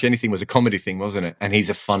 as much anything, was a comedy thing, wasn't it? And he's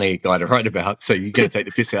a funny guy to write about, so you're going to take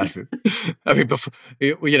the piss out of him. I mean, before,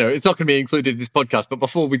 it's not going to be included in this podcast, but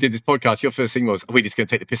before we did this podcast, your first thing was, are we just going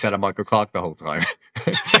to take the piss out of Michael Clarke the whole time?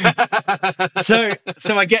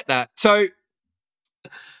 So I get that. So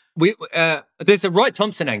there's a Wright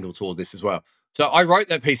Thompson angle to all this as well. So I wrote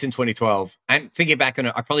that piece in 2012, and thinking back on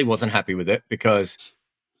it, I probably wasn't happy with it because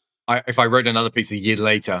if I wrote another piece a year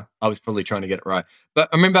later, I was probably trying to get it right. But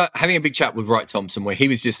I remember having a big chat with Wright Thompson where he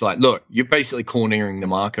was just like, look, you're basically cornering the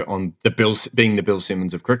market on being the Bill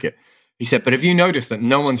Simmons of cricket. He said, but have you noticed that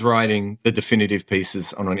no one's writing the definitive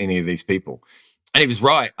pieces on any of these people? And he was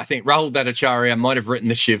right. I think Rahul Bhattacharya might have written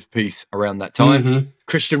the Shiv piece around that time. Mm-hmm.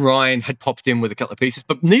 Christian Ryan had popped in with a couple of pieces,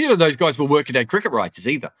 but neither of those guys were workaday cricket writers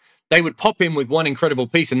either. They would pop in with one incredible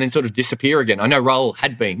piece and then sort of disappear again. I know Rahul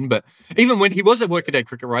had been, but even when he was a workaday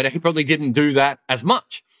cricket writer, he probably didn't do that as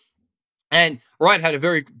much. And Wright had a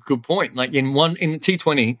very good point. Like in the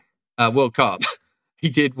T20 World Cup, he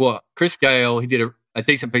did what? Chris Gale, he did a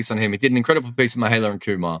decent piece on him. He did an incredible piece on Mahela and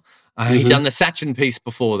Kumar. He'd done the Sachin piece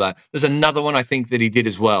before that. There's another one I think that he did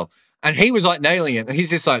as well. And he was like nailing it. And he's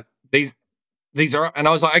just like, these are, and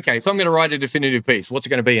I was like, okay, if I'm going to write a definitive piece, what's it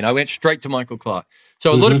going to be? And I went straight to Michael Clarke.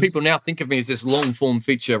 So a lot of people now think of me as this long form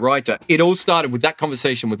feature writer. It all started with that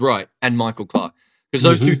conversation with Wright and Michael Clarke because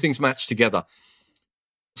those two things match together.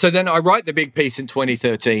 So then I write the big piece in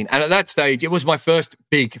 2013. And at that stage, it was my first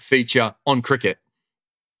big feature on cricket.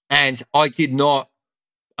 And I did not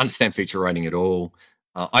understand feature writing at all.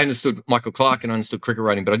 I understood Michael Clarke and I understood cricket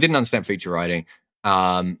writing, but I didn't understand feature writing.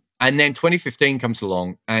 And then 2015 comes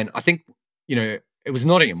along, and I think, it was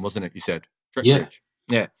Nottingham, wasn't it? You said? Yeah.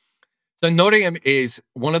 Yeah. So Nottingham is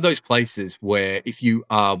one of those places where if you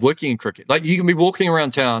are working in cricket, like you can be walking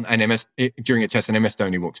around town and during a test and MS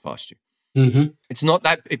Dhoni walks past you. Mm-hmm. It's not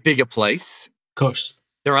that big a place. Of course.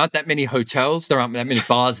 There aren't that many hotels. There aren't that many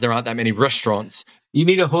bars. There aren't that many restaurants. You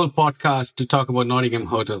need a whole podcast to talk about Nottingham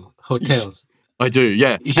hotels. I do,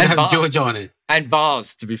 yeah. You should have George on it. And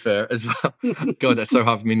bars, to be fair, as well. God, that's so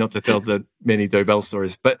hard for me not to tell the many Dobell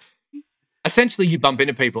stories. But essentially, you bump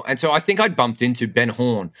into people. And so I think I bumped into Ben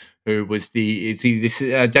Horn, who was this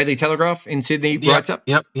Daily Telegraph in Sydney writes up.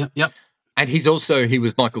 Yep. And he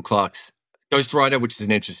was Michael Clarke's ghostwriter, which is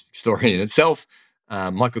an interesting story in itself.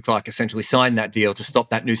 Michael Clarke essentially signed that deal to stop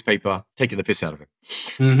that newspaper taking the piss out of him.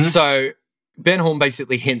 Mm-hmm. So Ben Horn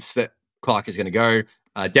basically hints that Clarke is going to go.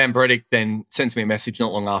 Dan Bredick then sends me a message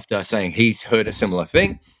not long after saying he's heard a similar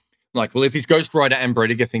thing. I'm like, well, if his ghostwriter and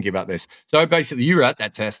Bredick are thinking about this. So basically, you were at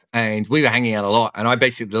that test and we were hanging out a lot. And I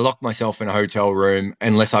basically locked myself in a hotel room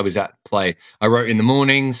unless I was at play. I wrote in the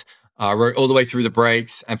mornings. I wrote all the way through the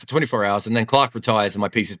breaks and for 24 hours. And then Clarke retires and my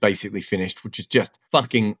piece is basically finished, which is just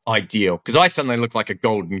fucking ideal because I suddenly look like a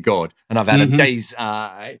golden god and I've had a day's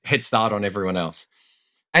head start on everyone else.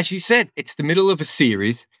 As you said, it's the middle of a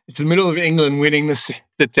series. It's the middle of England winning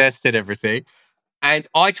the test and everything. And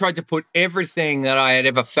I tried to put everything that I had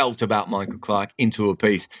ever felt about Michael Clarke into a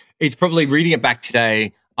piece. It's probably reading it back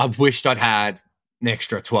today. I wished I'd had an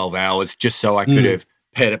extra 12 hours just so I could have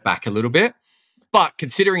pared it back a little bit. But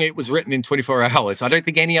considering it was written in 24 hours, I don't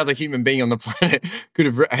think any other human being on the planet could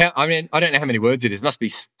have. I mean, I don't know how many words it is. It must be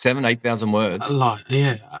 7,000, 8,000 words. A lot.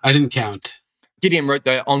 Yeah. I didn't count. Gideon wrote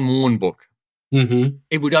the On Warne book. Mm-hmm.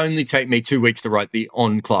 It would only take me 2 weeks to write the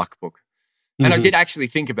On Clarke book. And I did actually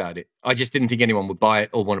think about it. I just didn't think anyone would buy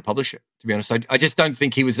it or want to publish it, to be honest. I just don't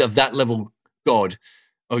think he was of that level god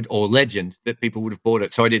or legend that people would have bought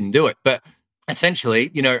it. So I didn't do it. But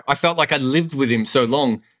essentially, I felt like I lived with him so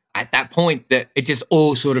long at that point that it just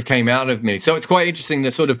all sort of came out of me. So it's quite interesting,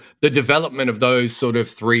 the development of those sort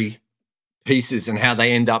of three pieces and how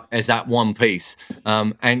they end up as that one piece.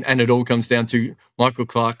 And it all comes down to Michael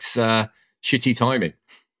Clarke's shitty timing.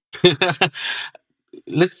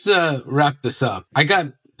 Let's wrap this up. I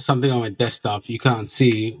got something on my desktop you can't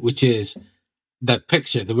see, which is that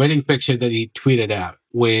picture, the wedding picture that he tweeted out,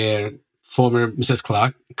 where former Mrs.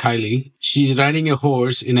 Clarke, Kylie, she's riding a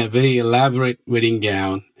horse in a very elaborate wedding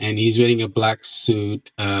gown, and and he's wearing a black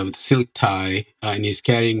suit with silk tie, and he's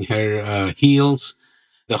carrying her heels.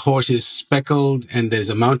 The horse is speckled, and there's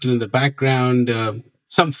a mountain in the background.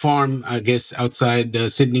 Some farm, I guess, outside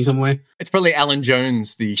Sydney somewhere. It's probably Alan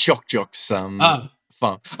Jones, the Shock Jocks farm.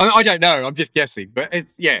 I don't know. I'm just guessing, but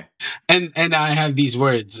yeah. And I have these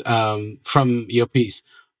words from your piece.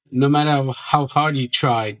 No matter how hard he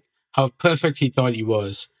tried, how perfect he thought he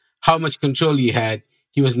was, how much control he had,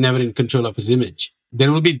 he was never in control of his image.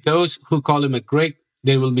 There will be those who call him a great.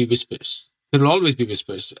 There will be whispers. There will always be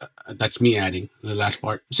whispers. That's me adding the last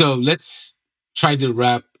part. So let's try to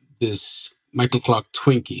wrap this Michael Clarke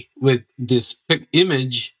Twinkie with this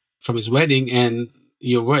image from his wedding and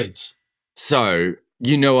your words. So,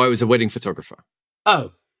 I was a wedding photographer.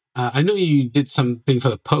 Oh, I know you did something for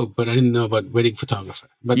the Pope, but I didn't know about wedding photographer.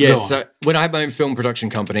 But yeah, so when I had my own film production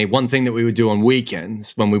company, one thing that we would do on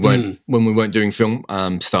weekends when we weren't doing film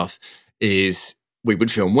stuff is we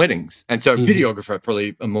would film weddings. And so videographer,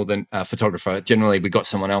 probably more than a photographer. Generally, we got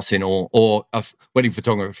someone else in or a wedding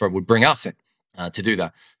photographer would bring us in to do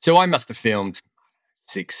that. So I must have filmed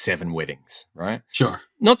 6-7 weddings, right? Sure.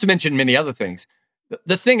 Not to mention many other things.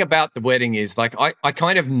 The thing about the wedding is, like, I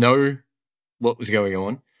kind of know what was going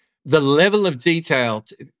on. The level of detail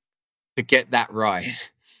to get that right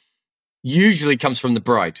usually comes from the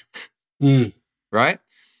bride, right?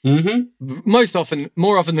 Mm-hmm.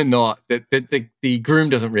 More often than not, the groom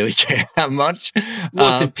doesn't really care that much.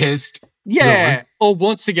 Wasn't pissed. Yeah, or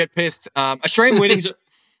wants to get pissed. Australian weddings,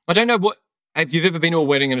 I don't know if you've ever been to a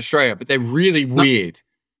wedding in Australia, but they're really weird.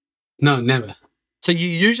 No, never. So you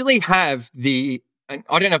usually have and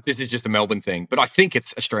I don't know if this is just a Melbourne thing, but I think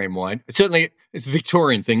it's Australian-wide. It's a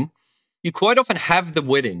Victorian thing. You quite often have the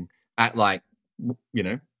wedding at 10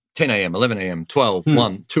 a.m., 11 a.m., 12,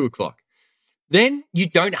 1, 2 o'clock. Then you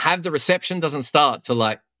don't have the reception doesn't start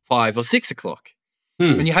till 5 or 6 o'clock.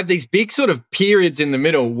 And you have these big sort of periods in the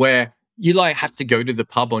middle where you have to go to the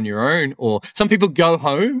pub on your own, or some people go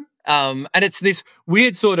home. And it's this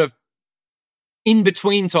weird sort of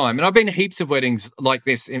in-between time. And I've been to heaps of weddings like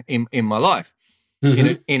this in my life.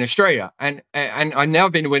 In Australia, and I now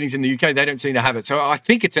have been to weddings in the UK. They don't seem to have it, so I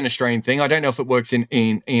think it's an Australian thing. I don't know if it works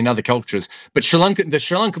in other cultures, but the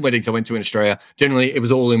Sri Lankan weddings I went to in Australia, generally it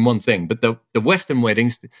was all in one thing. But the Western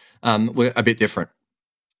weddings were a bit different.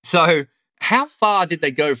 So how far did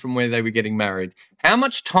they go from where they were getting married? How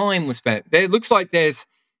much time was spent? There looks like there's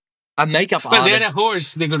a makeup artist. They had a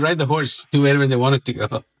horse. They could ride the horse to wherever they wanted to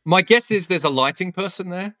go. My guess is there's a lighting person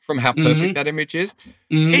there from how perfect that image is.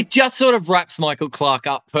 It just sort of wraps Michael Clarke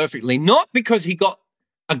up perfectly, not because he got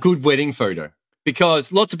a good wedding photo,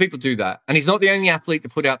 because lots of people do that. And he's not the only athlete to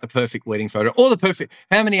put out the perfect wedding photo or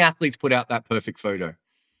how many athletes put out that perfect photo?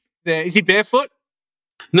 Is he barefoot?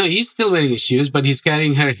 No, he's still wearing his shoes, but he's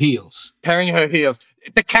carrying her heels. Carrying her heels.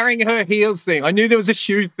 The carrying her heels thing. I knew there was a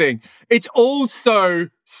shoe thing. It's all so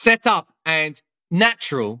set up and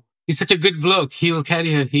natural. He's such a good bloke. He will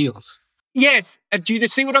carry her heels. Yes. Do you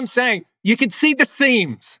see what I'm saying? You can see the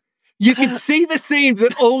seams. You can see the seams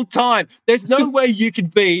at all times. There's no way you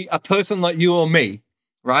could be a person like you or me,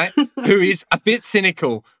 right? Who is a bit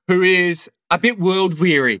cynical, who is a bit world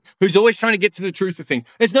weary, who's always trying to get to the truth of things.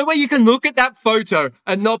 There's no way you can look at that photo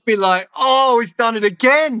and not be like, oh, he's done it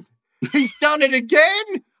again. He's done it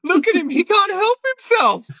again. Look at him. He can't help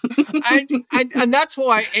himself. And that's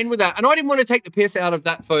why I end with that. And I didn't want to take the piss out of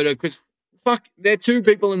that photo because, they're two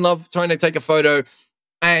people in love trying to take a photo.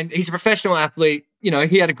 And he's a professional athlete.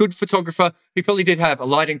 He had a good photographer. He probably did have a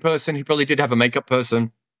lighting person. He probably did have a makeup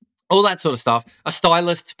person. All that sort of stuff. A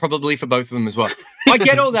stylist probably for both of them as well. I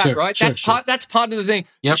get all that, right? That's part of the thing.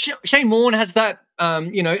 Yep. Shane Warne has that.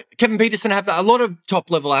 Kevin Peterson have that. A lot of top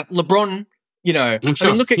level LeBron. Sure. I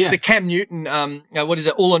mean, look at the Cam Newton, what is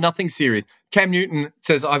it, All or Nothing series. Cam Newton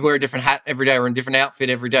says, I wear a different hat every day or a different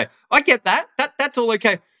outfit every day. I get that. That's all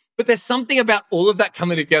okay. But there's something about all of that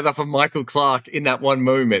coming together for Michael Clarke in that one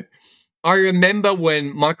moment. I remember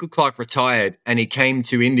when Michael Clarke retired and he came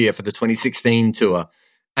to India for the 2016 tour,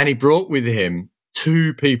 and he brought with him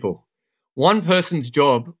 2 people. One person's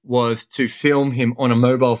job was to film him on a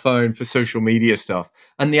mobile phone for social media stuff.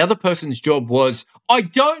 And the other person's job was, I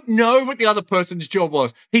don't know what the other person's job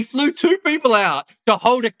was. He flew 2 people out to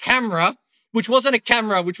hold a camera, which wasn't a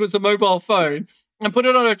camera, which was a mobile phone, and put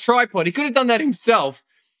it on a tripod. He could have done that himself.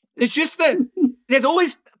 It's just that there's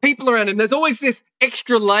always people around him. There's always this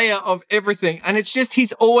extra layer of everything. And it's just,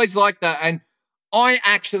 he's always like that. And I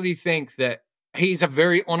actually think that he's a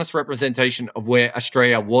very honest representation of where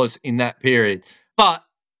Australia was in that period. But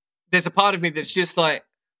there's a part of me that's just like,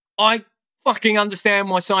 I fucking understand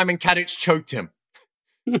why Simon Kadich choked him.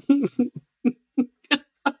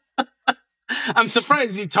 I'm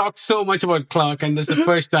surprised we talk so much about Clark, and this is the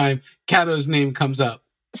first time Caddo's name comes up.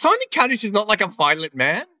 Simon Kaddish is not like a violent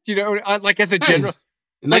man. Do you know? Like as a general,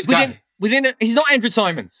 Nice guy. He's not Andrew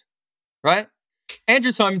Simons, right?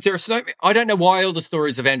 Andrew Simons, I don't know why all the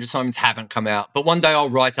stories of Andrew Simons haven't come out, but one day I'll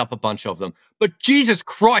write up a bunch of them. But Jesus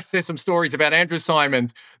Christ, there's some stories about Andrew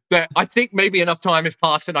Simons that I think maybe enough time has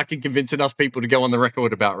passed and I can convince enough people to go on the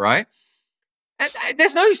record about, right? And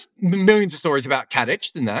there's no millions of stories about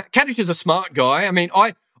Kaddish than that. Kaddish is a smart guy. I mean,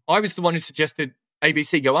 I was the one who suggested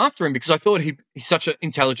ABC go after him because I thought he's such an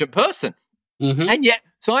intelligent person. Mm-hmm. And yet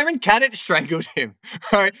Simon Kaddish strangled him.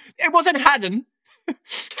 Right? It wasn't Haddon.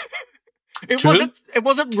 It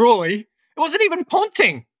wasn't Roy. It wasn't even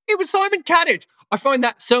Ponting. It was Simon Kaddish. I find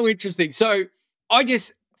that so interesting. So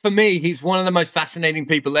for me, he's one of the most fascinating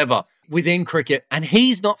people ever within cricket. And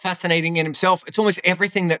he's not fascinating in himself. It's almost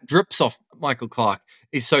everything that drips off Michael Clarke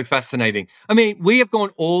is so fascinating. I mean, we have gone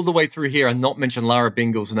all the way through here and not mentioned Lara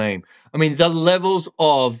Bingle's name. I mean, the levels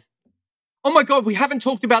of, oh my God, we haven't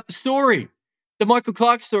talked about the story, the Michael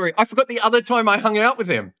Clarke story. I forgot the other time I hung out with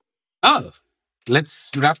him. Oh,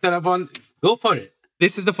 let's wrap that up on, go for it.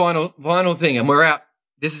 This is the final thing and we're out.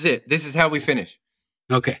 This is it. This is how we finish.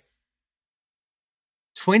 Okay.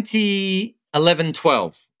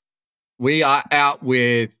 2011-12, we are out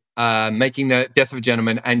with making the Death of a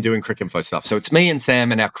Gentleman and doing Cricinfo stuff. So it's me and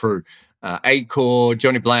Sam and our crew, Aidcore,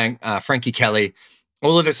 Johnny Blank, Frankie Kelly,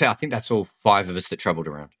 all of us. I think that's all 5 of us that travelled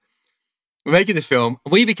around. We're making this film.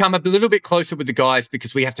 We become a little bit closer with the guys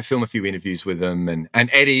because we have to film a few interviews with them. And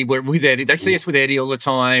Eddie, we're with Eddie. They see us with Eddie all the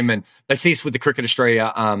time. And they see us with the Cricket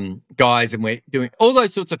Australia guys. And we're doing all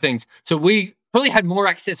those sorts of things. So we probably had more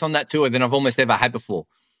access on that tour than I've almost ever had before.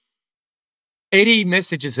 Eddie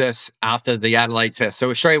messages us after the Adelaide test. So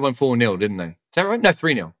Australia won 4-0, didn't they? Is that right? No,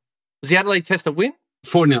 3-0. Was the Adelaide test a win?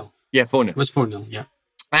 4-0. Yeah, 4-0. It was 4-0, yeah.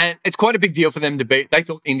 And it's quite a big deal for them to beat. They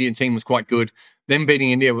thought the Indian team was quite good. Them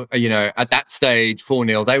beating India, at that stage,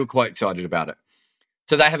 4-0, they were quite excited about it.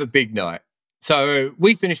 So they have a big night. So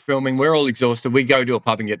we finish filming. We're all exhausted. We go to a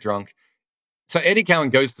pub and get drunk. So Eddie Cowan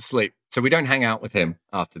goes to sleep. So we don't hang out with him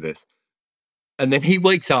after this. And then he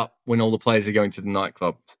wakes up when all the players are going to the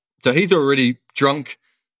nightclub. So he's already drunk,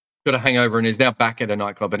 got a hangover, and is now back at a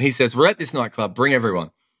nightclub. And he says, we're at this nightclub, bring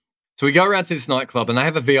everyone. So we go around to this nightclub and they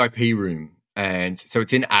have a VIP room. And so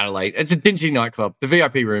it's in Adelaide. It's a dingy nightclub. The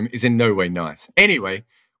VIP room is in no way nice. Anyway,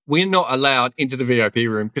 we're not allowed into the VIP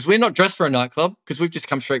room because we're not dressed for a nightclub because we've just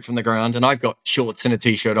come straight from the ground. And I've got shorts and a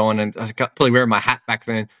T-shirt on and I was probably wearing my hat back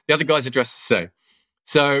then. The other guys are dressed the same.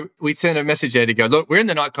 So we send a message to Eddie, go, look, we're in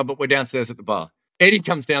the nightclub, but we're downstairs at the bar. Eddie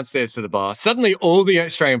comes downstairs to the bar. Suddenly, all the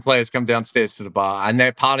Australian players come downstairs to the bar and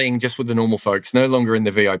they're partying just with the normal folks, no longer in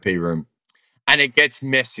the VIP room. And it gets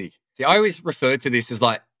messy. See, I always refer to this as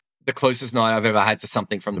like the closest night I've ever had to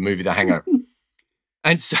something from the movie The Hangover.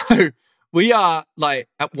 And so we are like,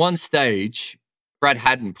 at one stage, Brad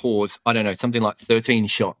Haddon pours, I don't know, something like 13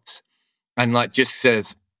 shots and like just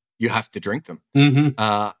says, you have to drink them. Mm-hmm.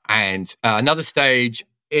 And another stage,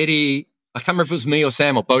 Eddie, I can't remember if it was me or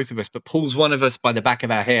Sam or both of us, but pulls one of us by the back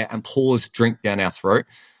of our hair and pours drink down our throat.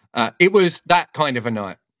 It was that kind of a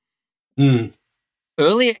night. Mm.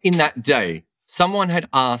 Earlier in that day, someone had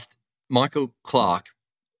asked Michael Clarke,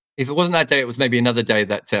 if it wasn't that day, it was maybe another day of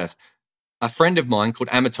that test, a friend of mine called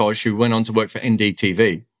Amitoj, who went on to work for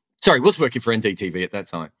NDTV. Sorry, was working for NDTV at that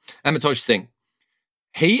time. Amitoj Singh.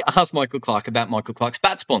 He asked Michael Clarke about Michael Clarke's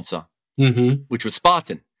bat sponsor, which was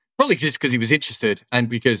Spartan. Probably just because he was interested and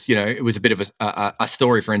because, it was a bit of a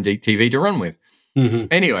story for NDTV to run with. Mm-hmm.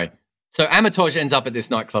 Anyway, so Amitoj ends up at this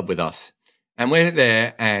nightclub with us. And we're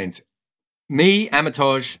there and me,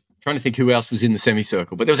 Amitoj, trying to think who else was in the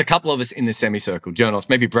semicircle, but there was a couple of us in the semicircle, journalists.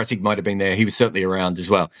 Maybe Brettig might have been there. He was certainly around as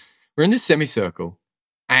well. We're in this semicircle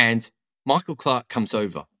and Michael Clarke comes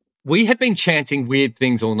over. We had been chanting weird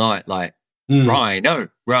things all night, like, Rhino,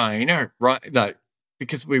 right,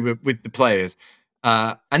 because we were with the players.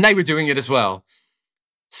 And they were doing it as well.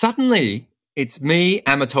 Suddenly, it's me,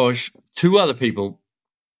 Amitoj, 2 other people,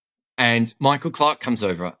 and Michael Clarke comes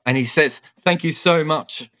over and he says, thank you so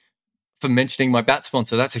much for mentioning my bat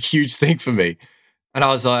sponsor. That's a huge thing for me. And I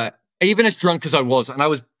was like, even as drunk as I was, and I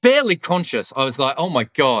was barely conscious, I was like, oh my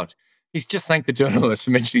God, he's just thanked the journalist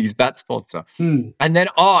for mentioning his bat sponsor. And then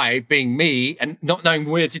I, being me and not knowing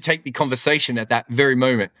where to take the conversation at that very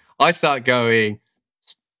moment, I start going,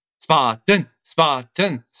 Spartan,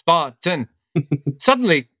 Spartan, Spartan.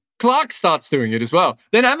 Suddenly, Clarke starts doing it as well.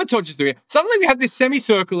 Then Amitoj is doing it. Suddenly we have this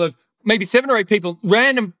semicircle of maybe 7 or 8 people,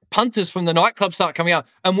 random punters from the nightclub start coming out,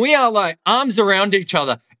 and we are like arms around each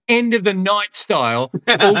other, end of the night style,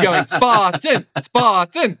 all going, Spartan,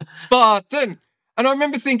 Spartan, Spartan. And I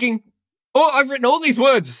remember thinking, I've written all these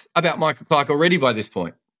words about Michael Clarke already by this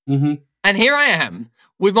point. Mm-hmm. And here I am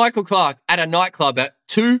with Michael Clarke at a nightclub at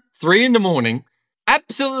 2, 3 in the morning,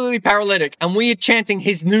 absolutely paralytic, and we are chanting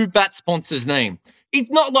his new bat sponsor's name. He's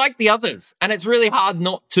not like the others, and it's really hard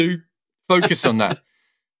not to focus on that.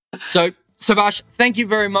 So, Subhash, thank you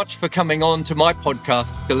very much for coming on to my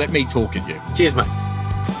podcast to let me talk at you. Cheers, mate.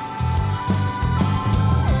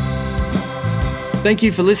 Thank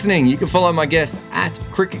you for listening. You can follow my guest at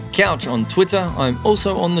Cricket Couch on Twitter. I'm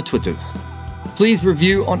also on the Twitters. Please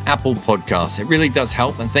review on Apple Podcasts. It really does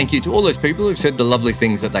help. And thank you to all those people who've said the lovely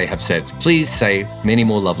things that they have said. Please say many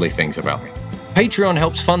more lovely things about me. Patreon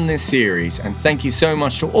helps fund this series. And thank you so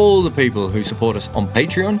much to all the people who support us on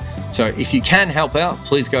Patreon. So if you can help out,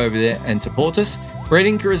 please go over there and support us. Red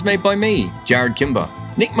Inker is made by me, Jared Kimber.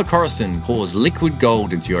 Nick McCorriston pours liquid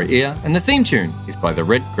gold into your ear. And the theme tune is by The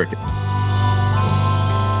Red Cricket.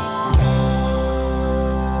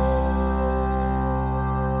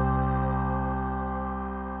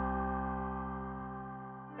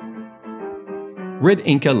 Red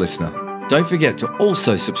Inker listener, don't forget to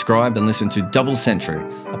also subscribe and listen to Double Century,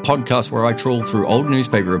 a podcast where I trawl through old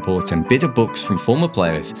newspaper reports and bitter books from former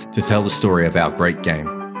players to tell the story of our great game.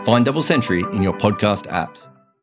 Find Double Century in your podcast apps.